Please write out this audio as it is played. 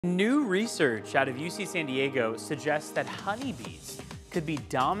New research out of UC San Diego suggests that honeybees could be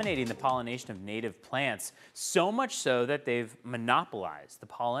dominating the pollination of native plants, so much so that they've monopolized the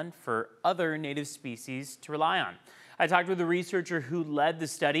pollen for other native species to rely on. I talked with a researcher who led the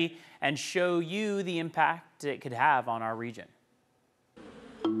study and show you the impact it could have on our region.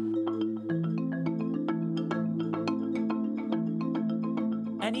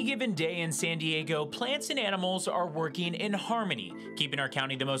 Any given day in San Diego, plants and animals are working in harmony, keeping our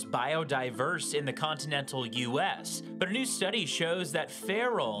county the most biodiverse in the continental U.S. But a new study shows that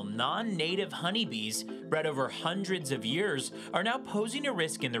feral, non-native honeybees, bred over hundreds of years, are now posing a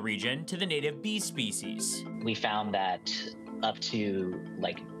risk in the region to the native bee species. We found that up to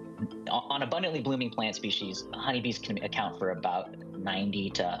on abundantly blooming plant species, honeybees can account for about 90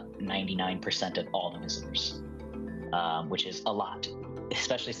 to 99% of all the visitors, which is a lot,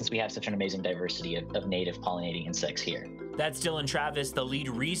 especially since we have such an amazing diversity of native pollinating insects here. That's Dylan Travis, the lead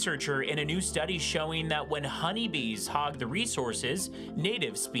researcher in a new study showing that when honeybees hog the resources,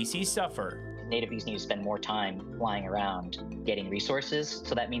 native species suffer. Native bees need to spend more time flying around getting resources,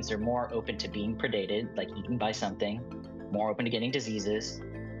 so that means they're more open to being predated, like eaten by something, more open to getting diseases.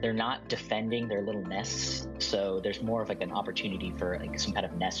 They're not defending their little nests, so there's more of an opportunity for some kind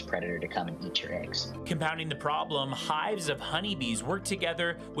of nest predator to come and eat your eggs. Compounding the problem, hives of honeybees work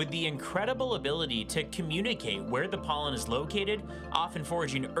together with the incredible ability to communicate where the pollen is located, often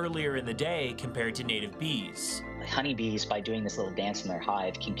foraging earlier in the day compared to native bees. Honeybees, by doing this little dance in their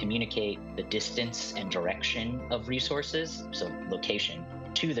hive, can communicate the distance and direction of resources, so location,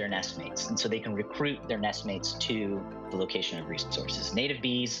 to their nestmates. And so they can recruit their nestmates to the location of resources. Native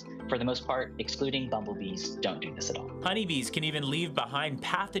bees, for the most part, excluding bumblebees, don't do this at all. Honeybees can even leave behind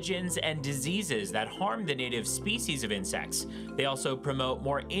pathogens and diseases that harm the native species of insects. They also promote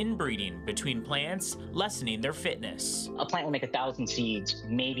more inbreeding between plants, lessening their fitness. A plant will make 1,000 seeds,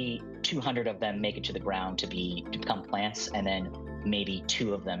 maybe 200 of them make it to the ground to become plants, and then maybe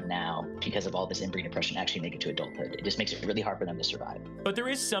 2 of them now, because of all this inbreeding oppression, actually make it to adulthood. It just makes it really hard for them to survive. But there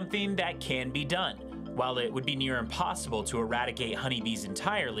is something that can be done. While it would be near impossible to eradicate honeybees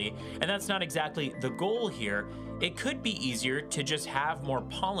entirely, and that's not exactly the goal here, it could be easier to just have more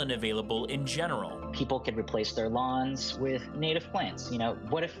pollen available in general. People could replace their lawns with native plants.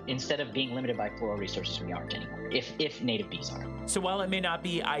 What if instead of being limited by floral resources, we aren't anymore, if native bees are? So while it may not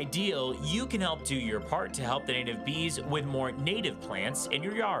be ideal, you can help do your part to help the native bees with more native plants in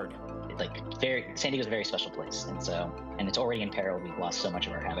your yard. San Diego's a very special place, and it's already in peril. We've lost so much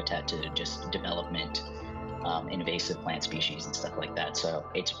of our habitat to just development, invasive plant species and stuff like that. So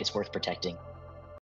it's worth protecting.